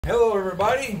Hello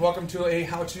everybody, welcome to a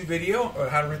how-to video on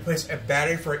how to replace a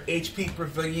battery for HP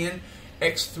Pavilion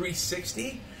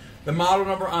x360. The model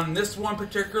number on this one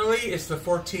particularly is the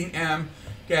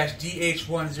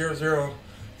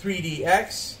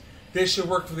 14M-DH1003DX. This should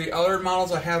work for the other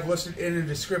models I have listed in the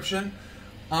description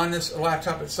on this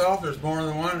laptop itself. There's more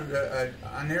than one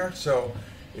on there, so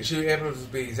it should be able to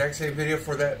be the exact same video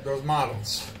for those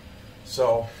models.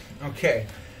 So, okay.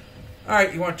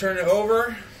 Alright, you want to turn it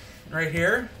over right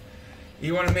here.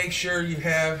 You want to make sure you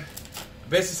have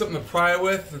basically something to pry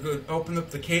with. Open up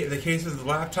the case of the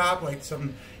laptop, like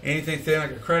anything thin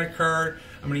like a credit card.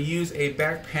 I'm going to use a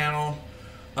back panel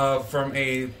from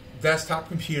a desktop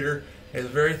computer. It has a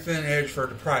very thin edge for it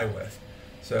to pry with.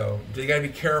 So you got to be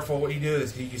careful what you do.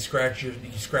 Is you can scratch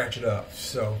it up.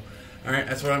 So, all right,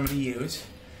 that's what I'm going to use.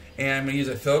 And I'm going to use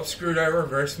a Phillips screwdriver, a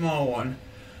very small one.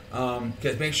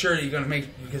 Because make sure you're going to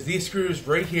because these screws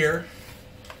right here,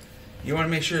 you want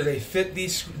to make sure they fit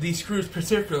these screws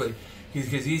particularly,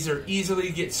 because these are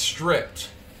easily get stripped,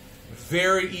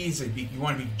 very easy. You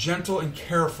want to be gentle and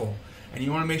careful, and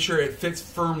you want to make sure it fits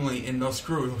firmly in those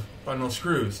screws. And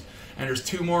there's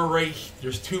two more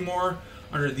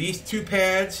under these two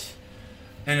pads,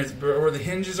 and it's where the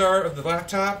hinges are of the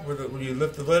laptop. When you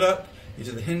lift the lid up, these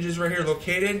are the hinges right here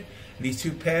located. And these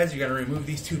two pads, you got to remove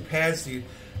these two pads to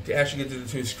actually get to the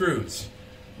two screws.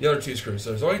 The other two screws.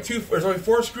 So there's only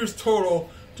 4 screws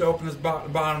total to open this the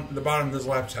bottom of this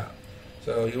laptop.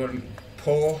 So you want to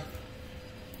pull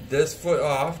this foot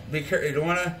off. Be careful. You don't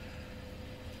want to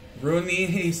ruin the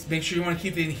adhesive. Make sure you want to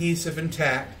keep the adhesive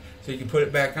intact so you can put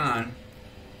it back on,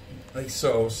 like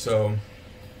so. So,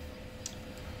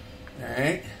 all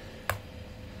right.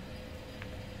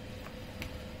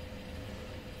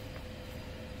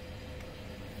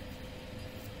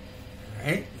 All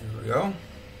right. Here we go.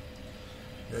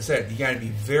 As I said, you got to be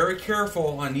very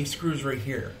careful on these screws right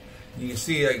here. You can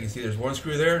see there's one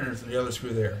screw there and there's the other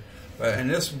screw there. But on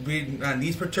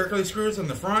these particular screws on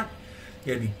the front,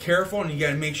 you got to be careful, and you got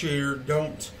to make sure you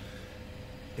don't.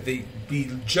 If they be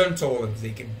gentle, they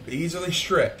can easily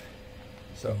strip.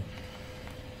 So.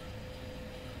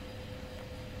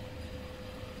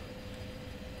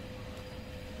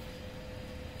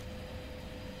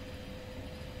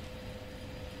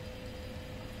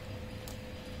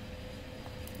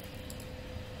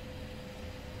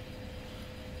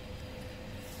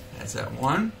 That's that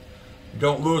one.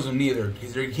 Don't lose them neither,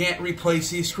 because you can't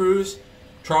replace these screws.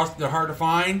 Trust, they're hard to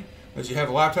find. As you have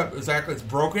a laptop it's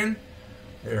broken,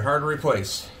 they're hard to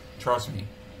replace. Trust me.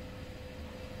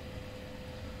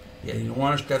 Yeah, you don't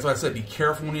want to. That's why I said be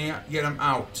careful when you get them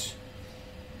out.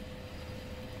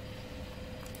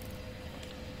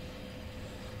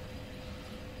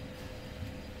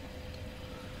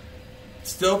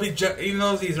 Still be, even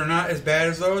though these are not as bad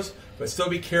as those, but still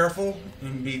be careful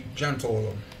and be gentle with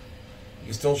them. You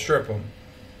can still strip them.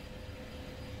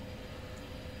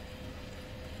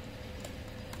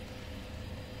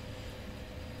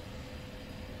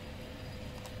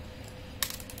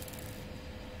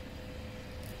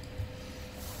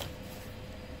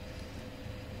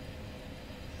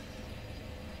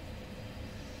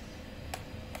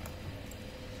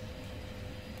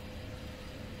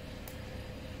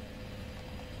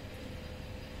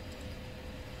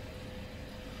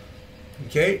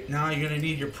 Okay, now you're going to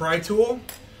need your pry tool.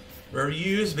 Wherever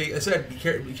you use, I said, be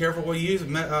careful what you use,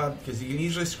 because you can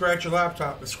easily scratch your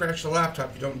laptop. Scratch the laptop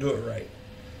if you don't do it right.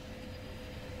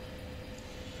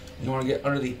 You want to get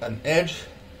under an edge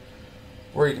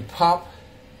where you can pop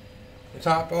the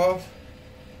top off.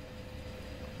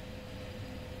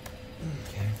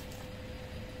 Okay.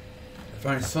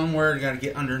 Find somewhere you got to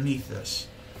get underneath this,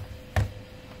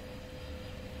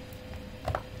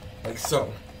 like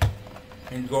so.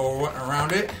 And go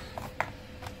around it.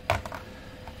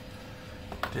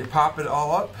 They pop it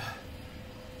all up.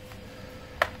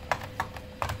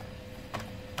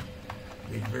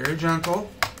 Be very gentle.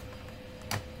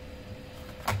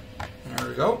 There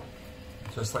we go.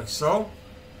 Just like so.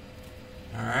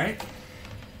 Alright.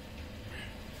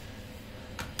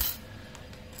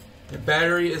 The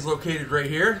battery is located right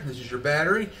here. This is your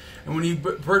battery. And when you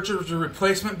purchase a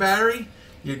replacement battery,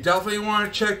 you definitely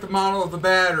want to check the model of the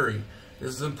battery.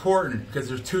 This is important because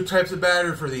there's 2 types of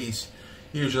battery for these.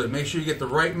 Usually, make sure you get the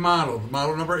right model. The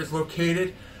model number is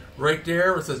located right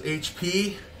there where it says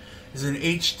HP. This is an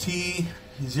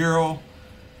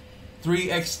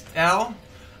HT03XL.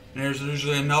 And there's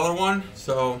usually another one.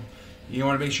 So you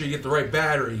want to make sure you get the right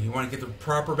battery. You want to get the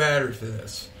proper battery for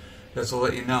this. This will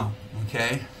let you know.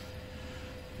 Okay.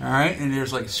 All right, and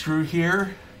there's like a screw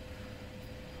here,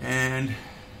 and a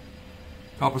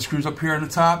couple of screws up here on the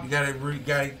top. You got to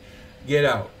get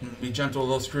out. And be gentle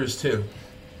with those screws too.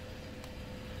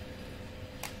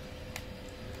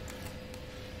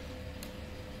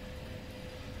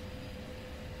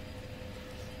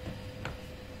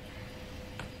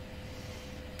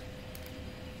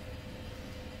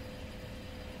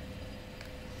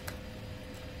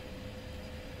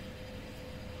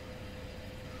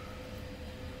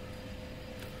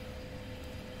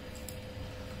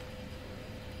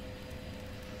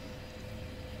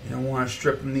 You don't want to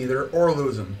strip them either or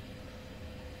lose them.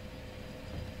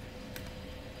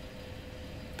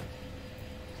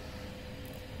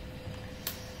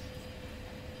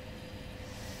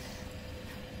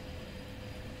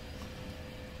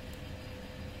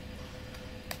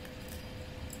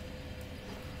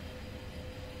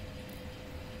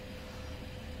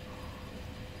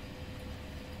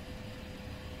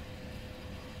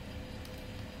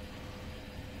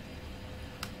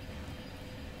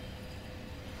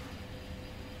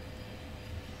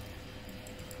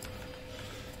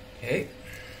 Okay.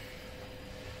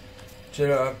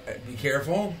 Should be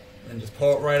careful and just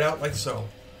pull it right out like so.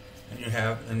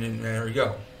 And then there we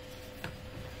go.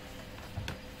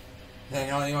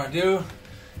 Then all you want to do, you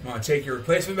want to take your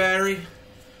replacement battery,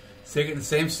 stick it in the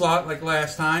same slot like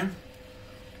last time.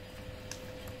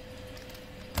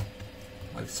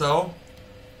 Like so.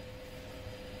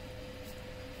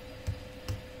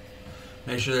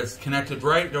 Make sure that's connected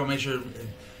right. Don't make sure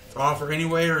it's off or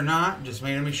anyway or not. Just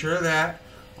make sure of that.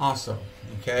 Also,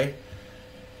 okay.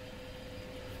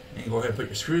 And go ahead and put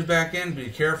your screws back in. Be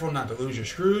careful not to lose your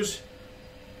screws.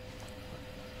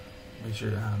 Make sure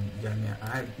you got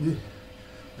them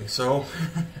like so.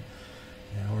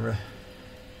 Yeah,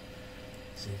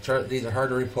 see, these are hard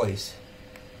to replace.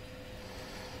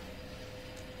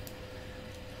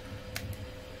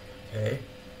 Okay.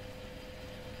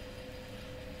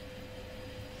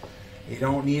 You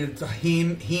don't need to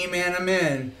he-man them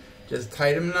in. Just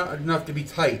tight them enough to be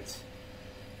tight.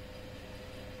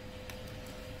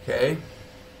 Okay.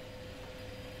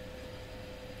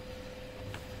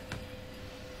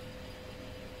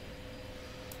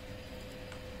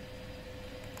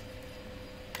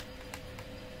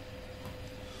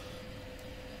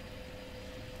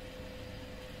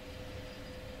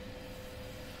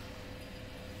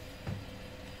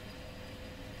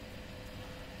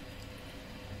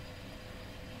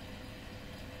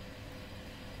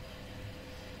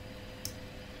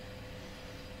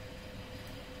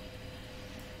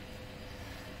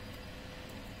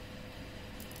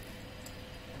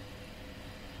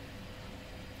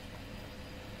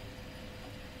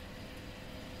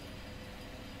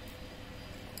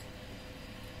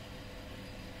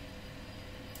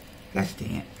 Gosh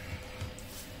dang it.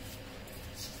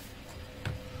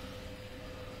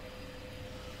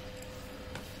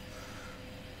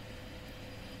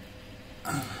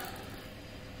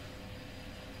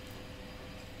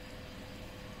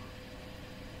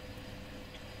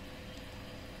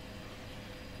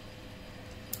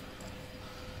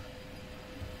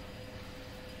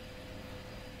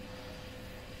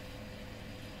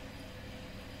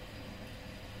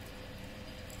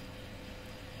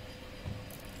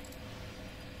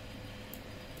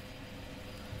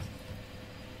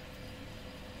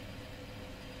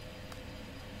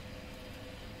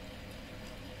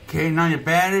 Okay, now your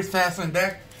battery's fastened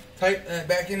back tight,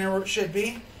 back in there where it should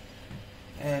be.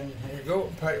 And there you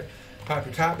go. Pop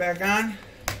your top back on.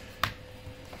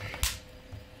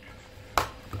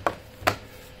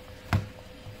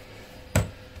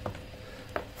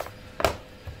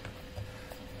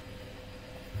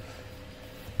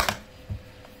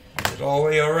 It's all the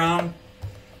way around.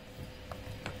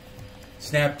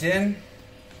 Snapped in.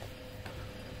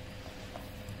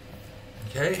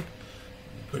 Okay.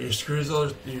 Put your screws,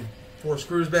 your 4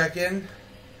 screws back in.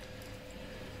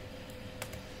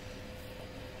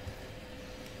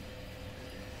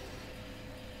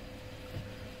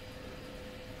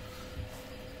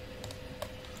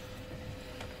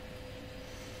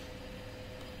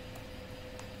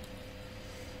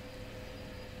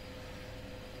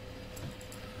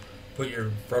 Put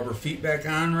your rubber feet back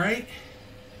on right.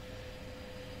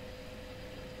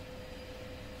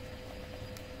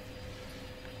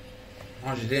 As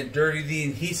long as you didn't dirty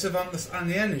the adhesive on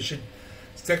the end, it should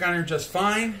stick on there just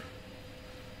fine.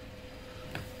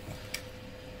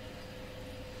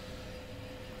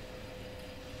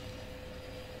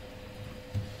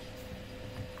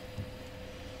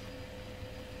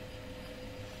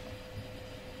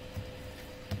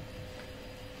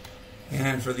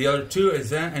 And for the other two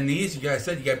and these, you guys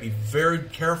said you got to be very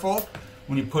careful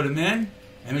when you put them in,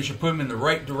 and make sure you put them in the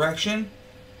right direction.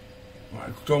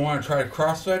 Don't want to try to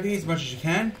cross-thread these as much as you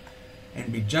can,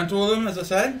 and be gentle with them, as I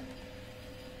said.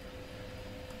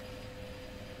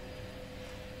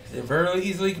 They very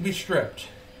easily can be stripped.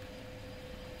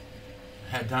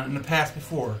 I had done it in the past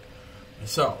before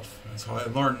myself. That's how I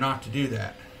learned not to do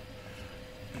that.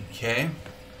 Okay.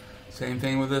 Same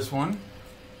thing with this one.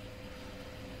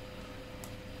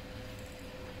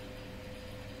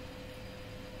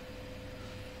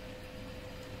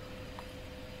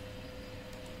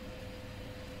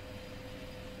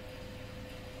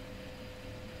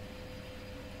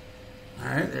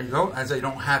 Alright, there you go. As I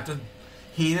don't have to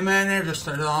heat them in there, just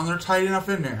as long as they're tight enough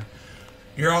in there.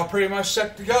 You're all pretty much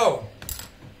set to go.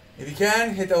 If you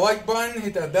can, hit the like button,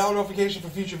 hit that bell notification for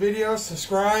future videos,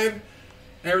 subscribe,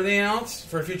 and everything else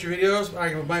for future videos.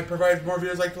 I might provide more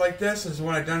videos like this. This is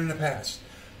what I've done in the past,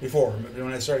 before,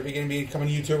 when I started becoming a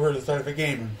YouTuber, to start a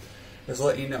gamer. Just to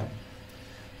let you know.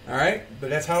 Alright,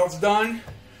 but that's how it's done.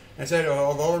 I said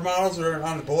all the other models are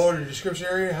below in the description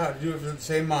area, how to do it for the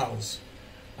same models.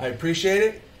 I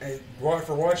appreciate it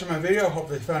for watching my video. I hope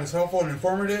they found it helpful and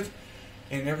informative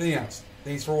and everything else.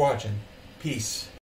 Thanks for watching. Peace.